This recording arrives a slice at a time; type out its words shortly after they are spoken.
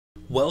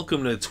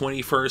Welcome to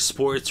 21st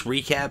Sports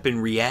Recap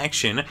and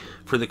Reaction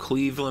for the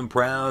Cleveland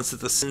Browns at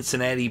the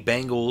Cincinnati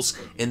Bengals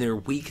in their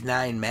Week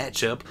 9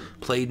 matchup,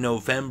 played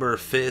November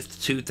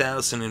 5th,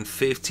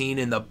 2015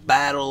 in the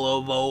Battle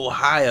of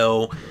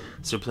Ohio.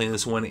 So they're playing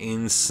this one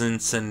in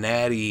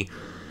Cincinnati,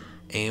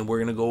 and we're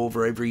going to go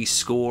over every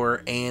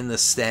score and the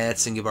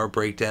stats and give our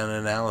breakdown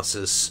and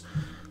analysis.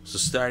 So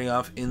starting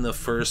off in the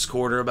first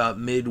quarter, about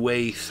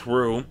midway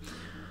through,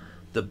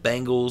 the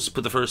Bengals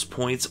put the first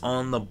points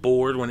on the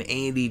board when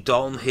Andy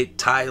Dalton hit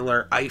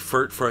Tyler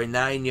Eifert for a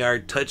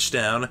 9-yard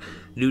touchdown.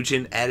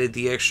 Nugent added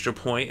the extra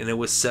point, and it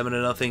was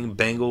 7-0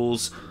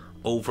 Bengals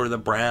over the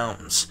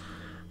Browns.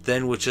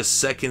 Then, with just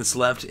seconds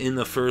left in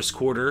the first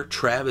quarter,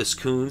 Travis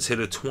Coons hit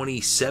a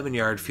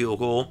 27-yard field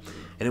goal,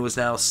 and it was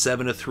now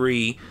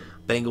 7-3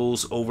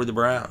 Bengals over the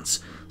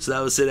Browns. So that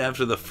was it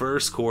after the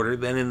first quarter.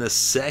 Then in the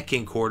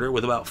second quarter,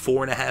 with about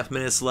 4.5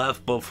 minutes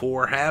left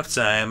before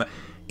halftime,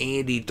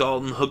 Andy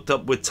Dalton hooked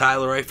up with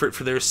Tyler Eifert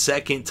for their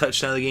second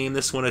touchdown of the game.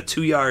 This one a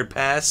 2-yard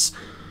pass.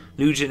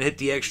 Nugent hit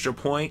the extra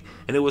point,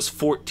 and it was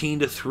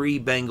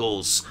 14-3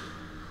 Bengals.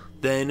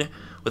 Then,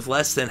 with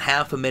less than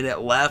half a minute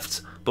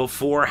left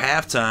before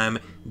halftime,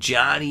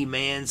 Johnny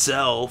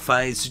Manziel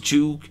finds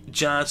Juke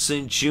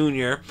Johnson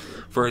Jr.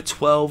 for a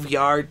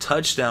 12-yard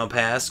touchdown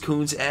pass.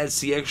 Coons adds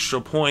the extra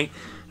point,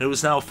 and it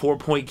was now a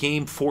 4-point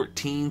game,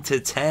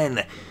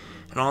 14-10.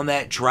 And on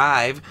that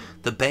drive,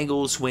 the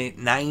Bengals went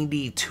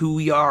 92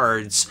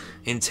 yards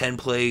in 10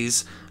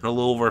 plays in a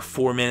little over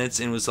 4 minutes,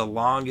 and it was the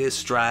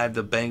longest drive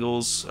the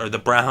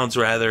Browns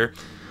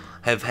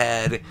have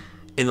had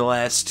in the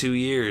last 2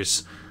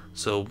 years.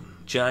 So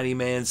Johnny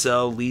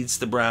Manziel leads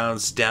the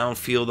Browns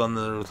downfield on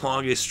the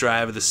longest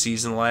drive of the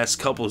season, the last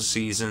couple of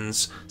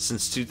seasons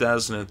since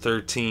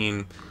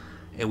 2013.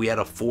 And we had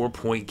a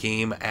 4-point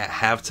game at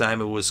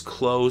halftime. It was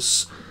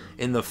close.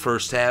 In the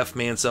first half,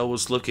 Manziel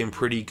was looking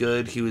pretty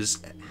good. He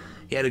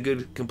had a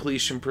good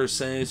completion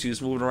percentage. He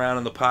was moving around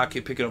in the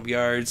pocket, picking up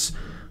yards.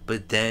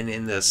 But then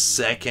in the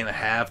second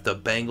half, the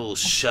Bengals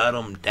shut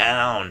him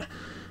down.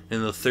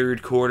 In the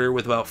third quarter,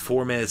 with about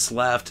 4 minutes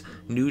left,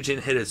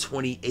 Nugent hit a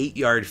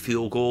 28-yard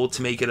field goal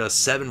to make it a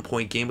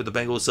 7-point game, with the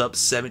Bengals up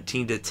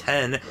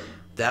 17-10.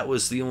 That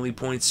was the only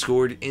point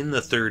scored in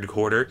the third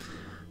quarter.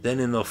 Then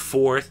in the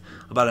fourth,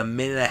 about a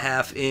minute and a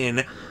half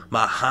in,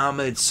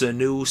 Mohamed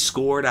Sanu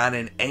scored on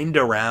an end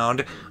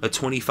around, a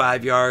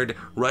 25-yard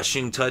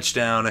rushing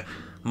touchdown.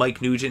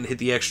 Mike Nugent hit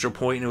the extra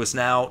point, and it was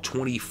now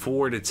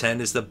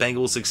 24-10 as the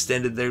Bengals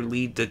extended their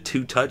lead to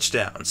 2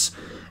 touchdowns.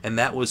 And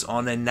that was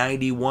on a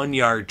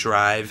 91-yard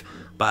drive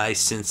by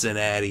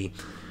Cincinnati,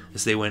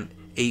 as they went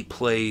 8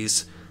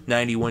 plays,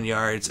 91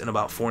 yards, in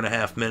about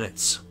 4.5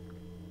 minutes.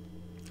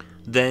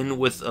 Then,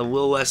 with a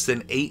little less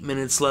than 8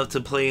 minutes left to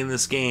play in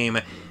this game,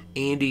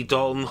 Andy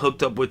Dalton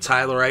hooked up with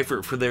Tyler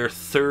Eifert for their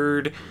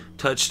third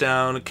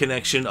touchdown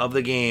connection of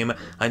the game,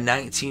 a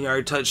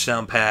 19-yard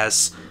touchdown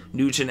pass.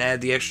 Nugent added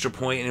the extra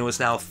point, and it was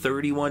now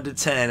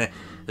 31-10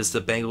 as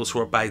the Bengals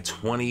were up by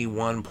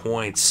 21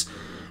 points.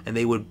 And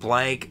they would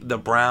blank the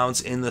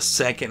Browns in the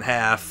second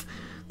half.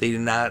 They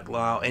did not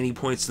allow any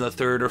points in the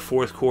third or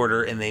fourth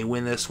quarter, and they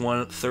win this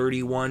one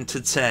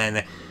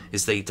 31-10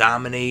 as they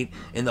dominate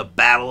in the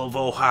Battle of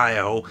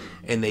Ohio,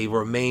 and they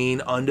remain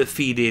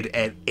undefeated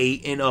at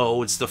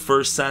 8-0. It's the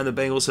first time the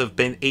Bengals have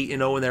been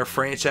 8-0 in their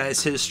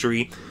franchise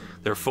history.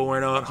 They're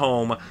 4-0 at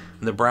home, and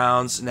the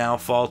Browns now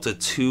fall to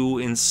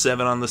 2-7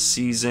 on the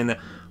season,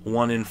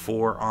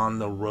 1-4 on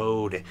the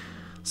road.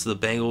 So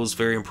the Bengals,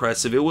 very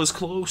impressive. It was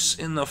close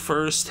in the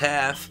first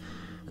half.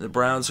 The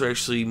Browns were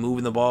actually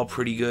moving the ball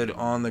pretty good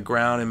on the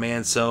ground, and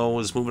Manziel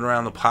was moving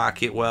around the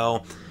pocket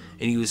well,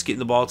 and he was getting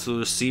the ball to the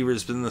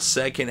receivers. But in the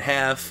second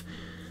half,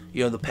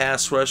 the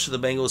pass rush of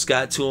the Bengals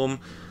got to him.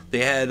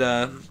 They had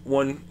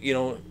one,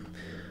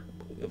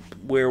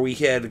 where we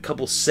had a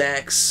couple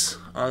sacks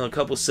on a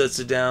couple sets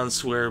of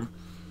downs where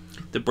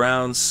the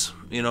Browns,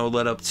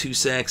 let up 2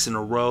 sacks in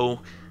a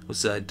row. It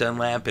was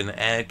Dunlap and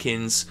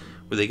Atkins,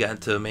 where they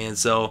got to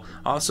Manziel.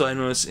 Also, I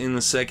noticed in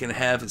the second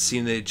half, it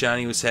seemed that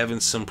Johnny was having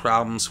some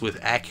problems with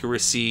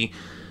accuracy.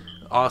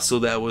 Also,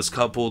 that was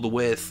coupled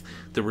with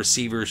the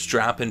receivers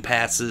dropping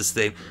passes.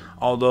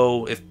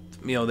 Although if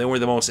they were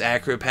the most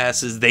accurate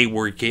passes, they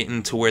were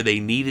getting to where they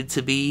needed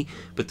to be,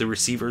 but the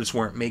receivers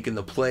weren't making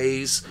the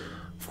plays.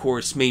 Of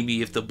course,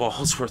 maybe if the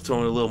balls were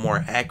thrown a little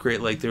more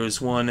accurate, like there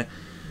was one,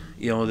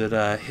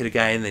 that hit a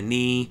guy in the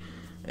knee,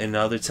 and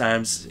other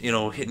times,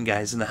 hitting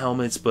guys in the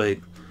helmets. But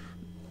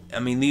I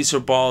mean, these are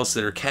balls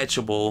that are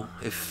catchable.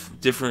 If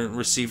different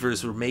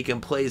receivers were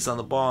making plays on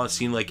the ball, it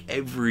seemed like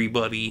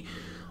everybody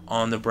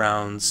on the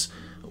Browns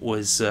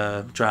was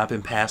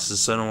dropping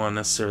passes. So I don't want to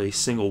necessarily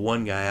single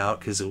one guy out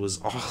because it was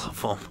all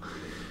of them.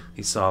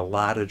 You saw a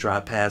lot of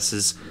drop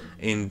passes,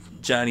 and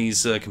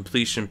Johnny's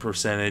completion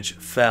percentage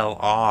fell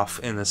off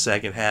in the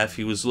second half.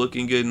 He was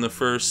looking good in the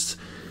first,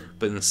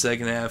 but in the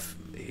second half,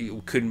 he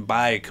couldn't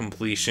buy a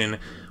completion,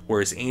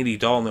 whereas Andy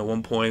Dalton at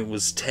one point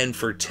was 10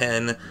 for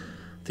 10. I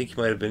think he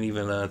might have been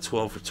even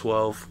 12 for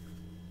 12,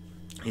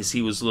 as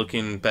he was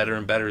looking better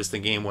and better as the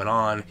game went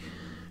on.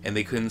 and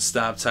they couldn't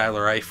stop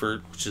Tyler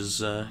Eifert, which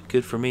is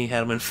good for me.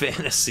 Had him in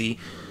fantasy.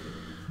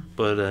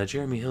 But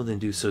Jeremy Hill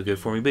didn't do so good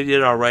for me. But he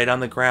did all right on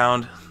the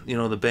ground.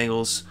 The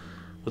Bengals,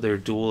 with their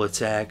dual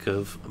attack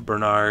of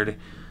Bernard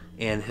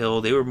and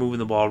Hill, they were moving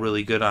the ball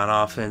really good on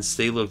offense.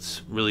 They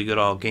looked really good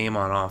all game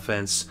on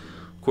offense.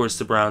 Of course,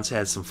 the Browns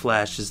had some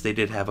flashes. They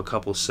did have a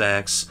couple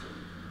sacks.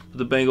 But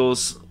the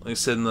Bengals, like I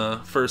said, in the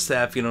first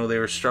half, they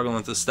were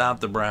struggling to stop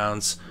the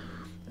Browns.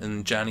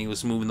 And Johnny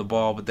was moving the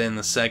ball. But then in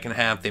the second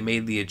half, they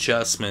made the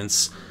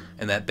adjustments.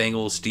 And that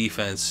Bengals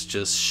defense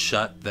just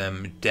shut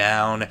them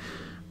down.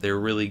 They were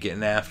really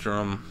getting after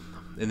him,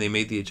 and they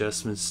made the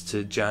adjustments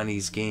to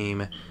Johnny's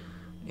game.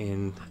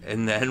 And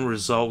in the end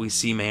result, we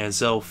see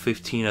Manziel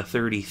 15 of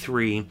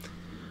 33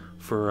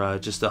 for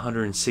just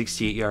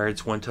 168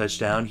 yards, 1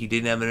 touchdown. He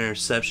didn't have an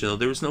interception, though.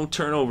 There was no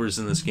turnovers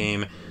in this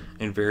game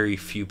and very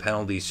few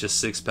penalties, just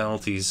 6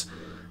 penalties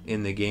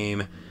in the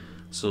game.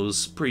 So it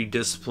was a pretty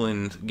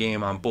disciplined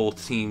game on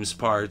both teams'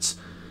 parts.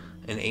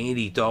 And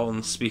Andy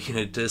Dalton, speaking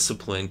of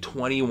discipline,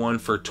 21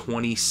 for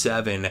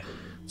 27,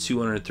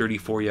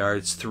 234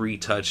 yards, 3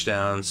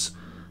 touchdowns.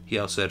 He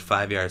also had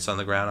 5 yards on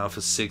the ground off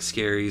of 6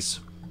 carries.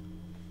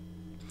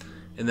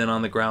 And then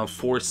on the ground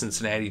for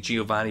Cincinnati,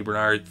 Giovanni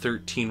Bernard,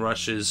 13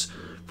 rushes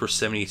for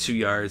 72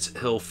 yards.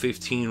 Hill,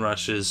 15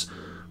 rushes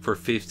for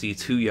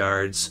 52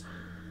 yards.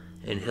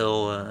 And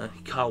Hill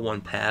caught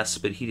 1 pass,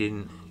 but he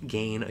didn't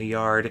gain a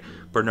yard.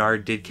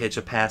 Bernard did catch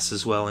a pass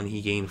as well, and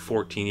he gained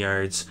 14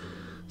 yards.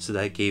 So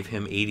that gave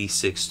him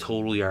 86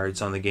 total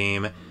yards on the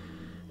game.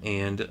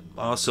 And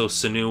also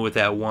Sanu with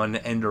that 1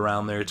 end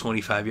around there,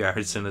 25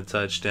 yards and a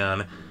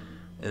touchdown.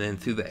 And then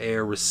through the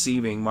air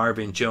receiving,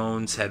 Marvin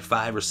Jones had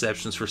 5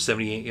 receptions for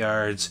 78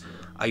 yards.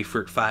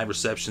 Eifert, 5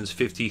 receptions,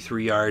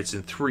 53 yards,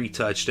 and 3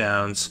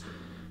 touchdowns.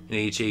 And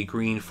A.J.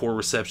 Green, 4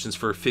 receptions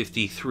for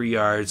 53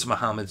 yards.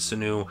 Mohamed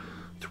Sanu,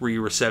 3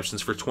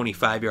 receptions for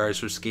 25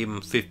 yards, which gave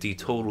him 50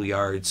 total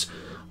yards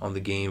on the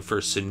game for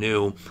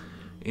Sanu.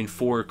 And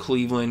for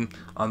Cleveland,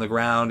 on the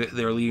ground,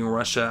 their leading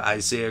rusher,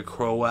 Isaiah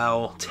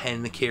Crowell,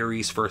 10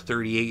 carries for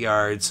 38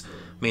 yards.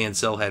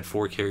 Manziel had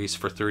 4 carries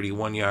for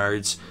 31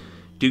 yards.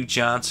 Duke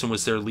Johnson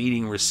was their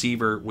leading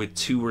receiver with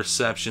 2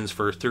 receptions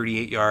for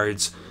 38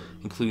 yards,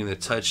 including the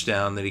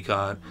touchdown that he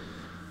caught.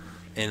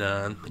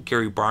 And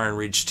Gary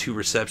Barnridge, 2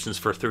 receptions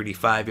for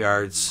 35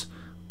 yards.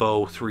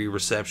 Bo, 3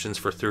 receptions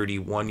for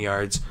 31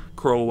 yards.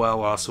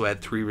 Crowell also had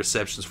 3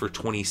 receptions for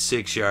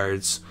 26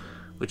 yards,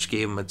 which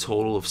gave him a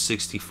total of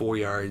 64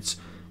 yards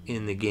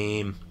in the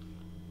game.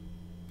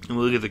 And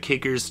we look at the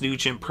kickers.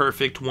 Nugent,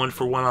 perfect, 1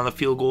 for 1 on the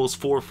field goals,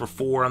 4 for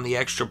 4 on the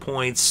extra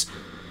points.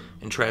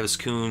 And Travis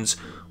Coons,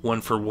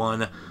 1 for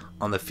 1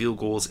 on the field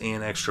goals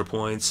and extra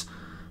points.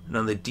 And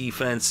on the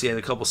defense, he had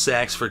a couple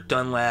sacks for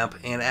Dunlap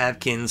and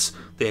Atkins.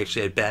 They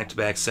actually had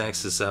back-to-back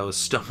sacks, as I was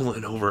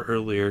stumbling over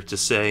earlier to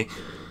say.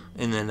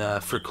 And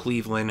then for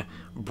Cleveland,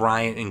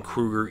 Bryant and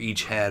Kruger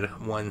each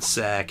had 1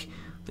 sack.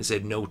 They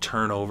said no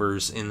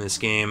turnovers in this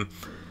game.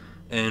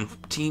 And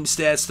team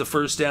stats, the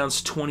first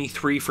downs,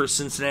 23 for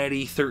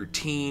Cincinnati,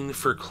 13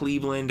 for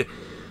Cleveland.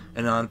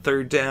 And on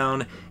third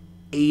down,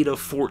 8 of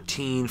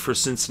 14 for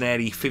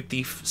Cincinnati,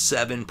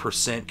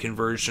 57%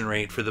 conversion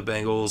rate for the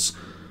Bengals.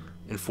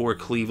 And for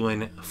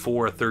Cleveland,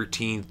 4 of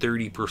 13,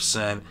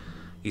 30%.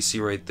 You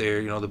see right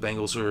there, the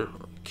Bengals were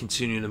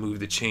continuing to move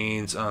the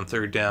chains on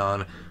third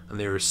down, and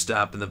they were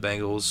stopping the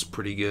Bengals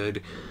pretty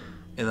good.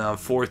 And on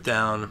fourth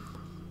down,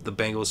 the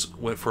Bengals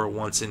went for it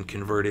once and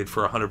converted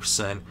for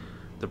 100%.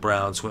 The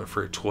Browns went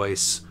for it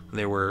twice, and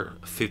they were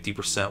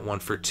 50%, 1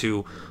 for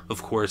 2.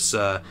 Of course,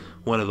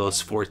 one of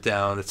those fourth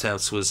down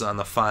attempts was on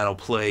the final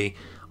play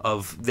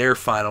of their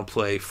final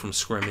play from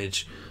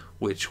scrimmage,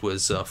 which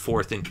was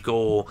 4th and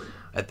goal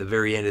at the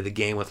very end of the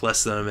game with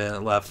less than a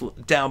minute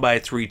left, down by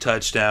 3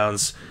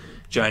 touchdowns.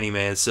 Johnny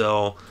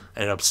Manziel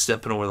ended up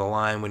stepping over the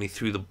line when he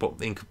threw the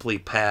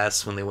incomplete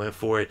pass when they went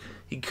for it.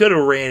 He could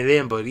have ran it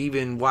in, but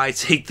even why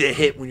take the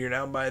hit when you're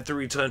down by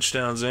 3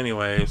 touchdowns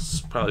anyway? It's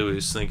probably what he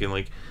was thinking,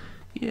 like,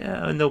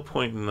 yeah, no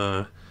point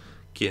in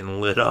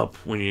getting lit up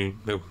when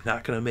they're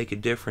not going to make a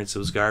difference. It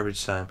was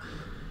garbage time.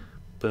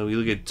 But we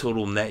look at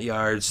total net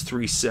yards,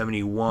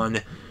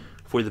 371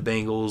 for the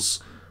Bengals,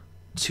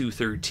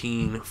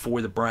 213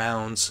 for the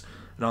Browns.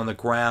 And on the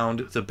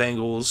ground, the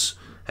Bengals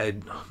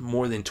had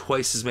more than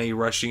twice as many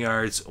rushing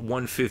yards,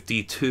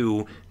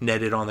 152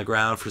 netted on the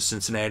ground for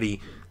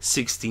Cincinnati,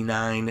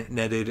 69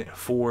 netted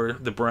for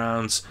the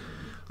Browns.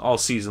 All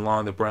season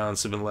long, the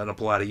Browns have been letting up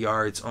a lot of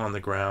yards on the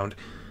ground.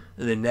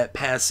 And then net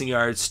passing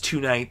yards,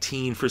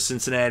 219 for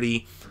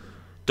Cincinnati.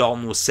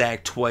 Dalton was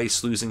sacked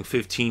twice, losing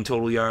 15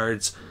 total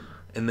yards.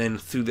 And then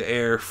through the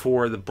air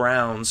for the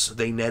Browns,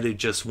 they netted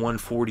just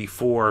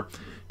 144.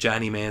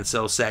 Johnny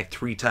Manziel sacked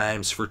 3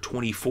 times for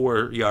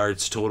 24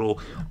 yards total.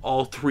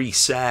 All 3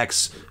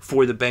 sacks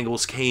for the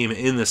Bengals came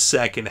in the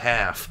second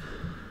half,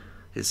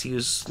 as he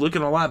was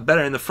looking a lot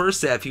better. In the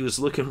first half, he was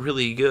looking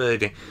really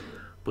good.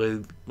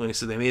 But like I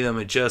said, they made them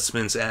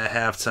adjustments at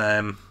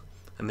halftime,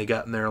 and they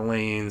got in their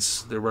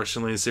lanes, their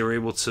rushing lanes. They were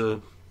able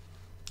to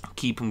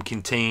keep them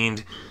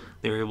contained.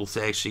 They were able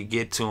to actually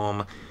get to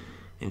them.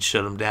 and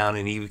shut him down,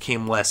 and he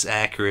became less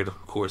accurate,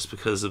 of course,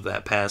 because of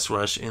that pass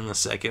rush in the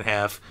second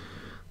half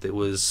that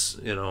was,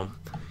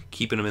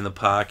 keeping him in the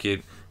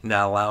pocket,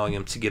 not allowing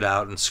him to get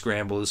out and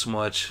scramble as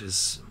much.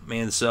 His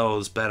Mansell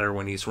is better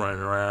when he's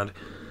running around.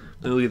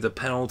 Look at the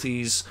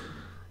penalties,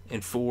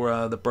 and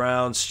for the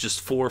Browns, just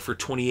 4 for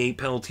 28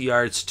 penalty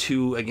yards,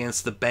 2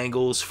 against the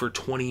Bengals for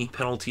 20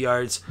 penalty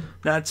yards.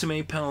 Not too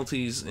many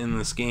penalties in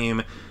this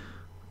game.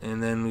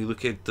 And then we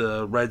look at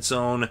the red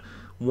zone,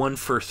 1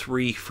 for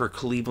 3 for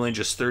Cleveland,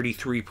 just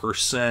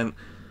 33%.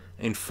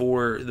 And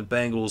for the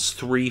Bengals,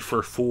 3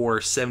 for 4,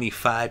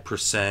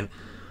 75%.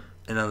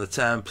 And on the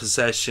time of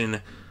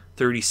possession,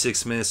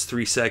 36 minutes,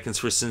 3 seconds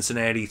for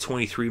Cincinnati,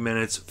 23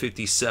 minutes,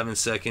 57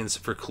 seconds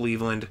for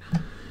Cleveland.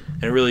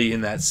 And really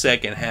in that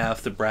second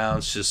half, the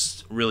Browns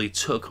just really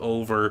took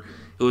over.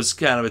 It was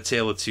kind of a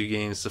tale of two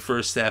games. The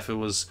first half, it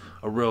was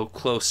a real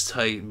close,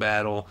 tight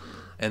battle.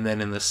 And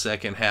then in the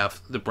second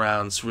half, the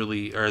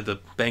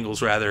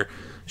Bengals rather,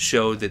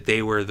 showed that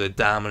they were the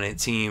dominant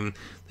team.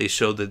 They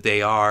showed that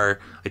they are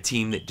a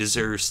team that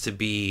deserves to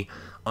be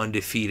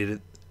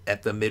undefeated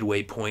at the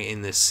midway point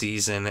in this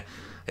season,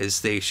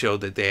 as they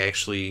showed that they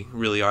actually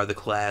really are the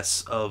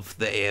class of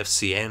the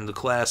AFC and the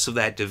class of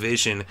that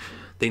division.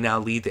 They now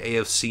lead the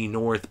AFC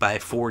North by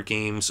 4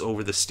 games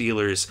over the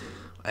Steelers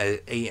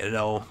at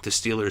 8-0. The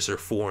Steelers are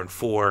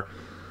 4-4.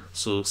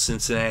 So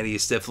Cincinnati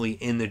is definitely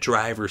in the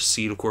driver's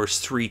seat. Of course,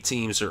 3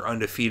 teams are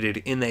undefeated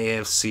in the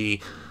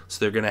AFC, so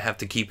they're going to have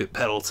to keep it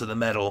pedal to the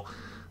metal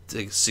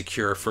to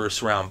secure a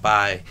first-round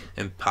bye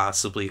and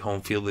possibly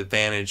home field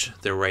advantage.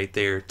 They're right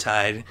there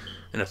tied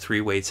in a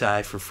 3-way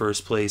tie for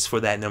first place for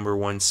that number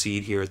 1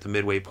 seed here at the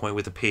midway point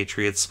with the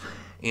Patriots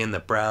and the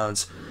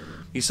Browns.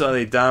 You saw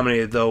they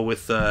dominated, though,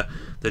 with the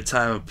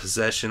time of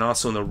possession.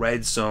 Also in the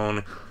red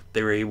zone,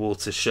 they were able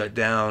to shut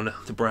down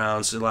the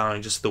Browns,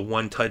 allowing just the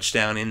 1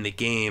 touchdown in the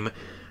game.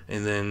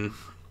 And then,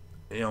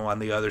 on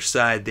the other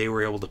side, they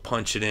were able to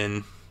punch it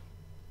in,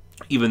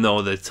 even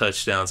though the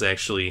touchdowns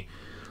actually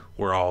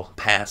were all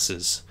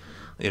passes,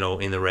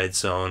 in the red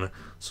zone.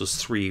 So those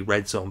 3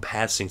 red zone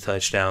passing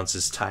touchdowns,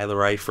 as Tyler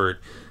Eifert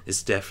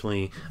is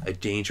definitely a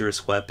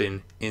dangerous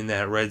weapon in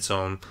that red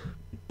zone.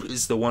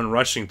 Is the 1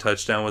 rushing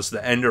touchdown was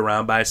the end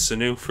around by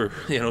Sanu for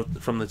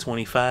from the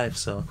 25.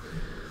 So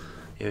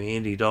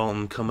Andy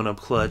Dalton coming up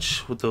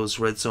clutch with those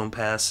red zone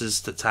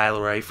passes to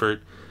Tyler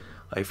Eifert.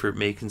 Eifert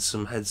making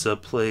some heads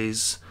up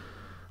plays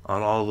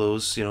on all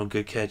those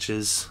good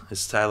catches,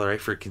 as Tyler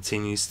Eifert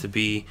continues to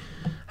be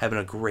having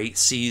a great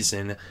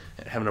season,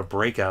 having a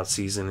breakout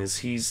season, as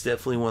he's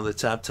definitely one of the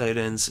top tight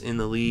ends in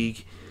the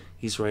league.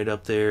 He's right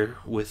up there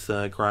with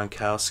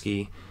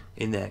Gronkowski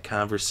in that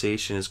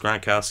conversation. As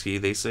Gronkowski,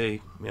 they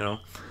say,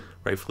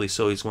 rightfully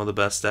so, he's one of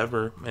the best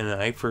ever. And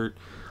Eifert,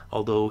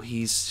 although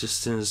he's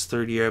just in his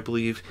 3rd year, I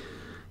believe,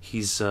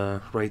 he's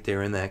right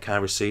there in that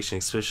conversation,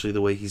 especially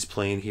the way he's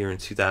playing here in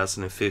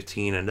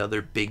 2015.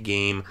 Another big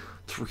game,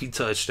 3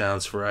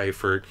 touchdowns for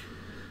Eifert.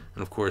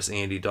 And, of course,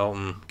 Andy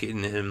Dalton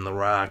getting him the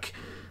rock,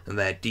 and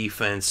that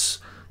defense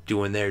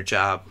doing their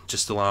job,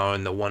 just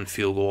allowing the 1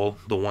 field goal,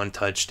 the 1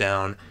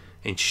 touchdown,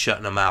 and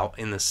shutting them out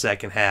in the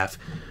second half.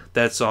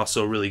 That's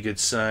also a really good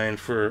sign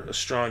for a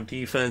strong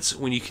defense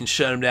when you can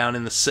shut them down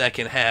in the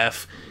second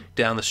half,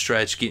 down the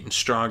stretch, getting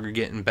stronger,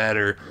 getting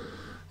better,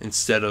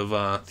 instead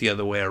of the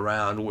other way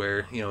around,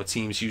 where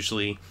teams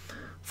usually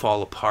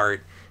fall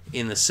apart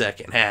in the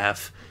second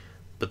half,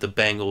 but the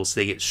Bengals,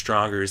 they get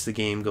stronger as the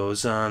game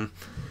goes on.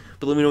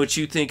 But let me know what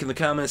you think in the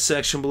comments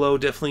section below.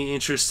 Definitely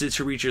interested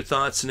to read your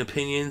thoughts and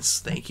opinions.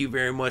 Thank you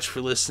very much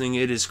for listening.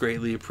 It is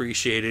greatly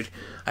appreciated.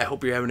 I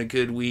hope you're having a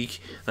good week,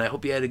 and I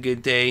hope you had a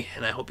good day,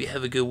 and I hope you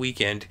have a good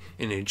weekend,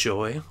 and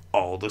enjoy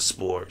all the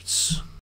sports.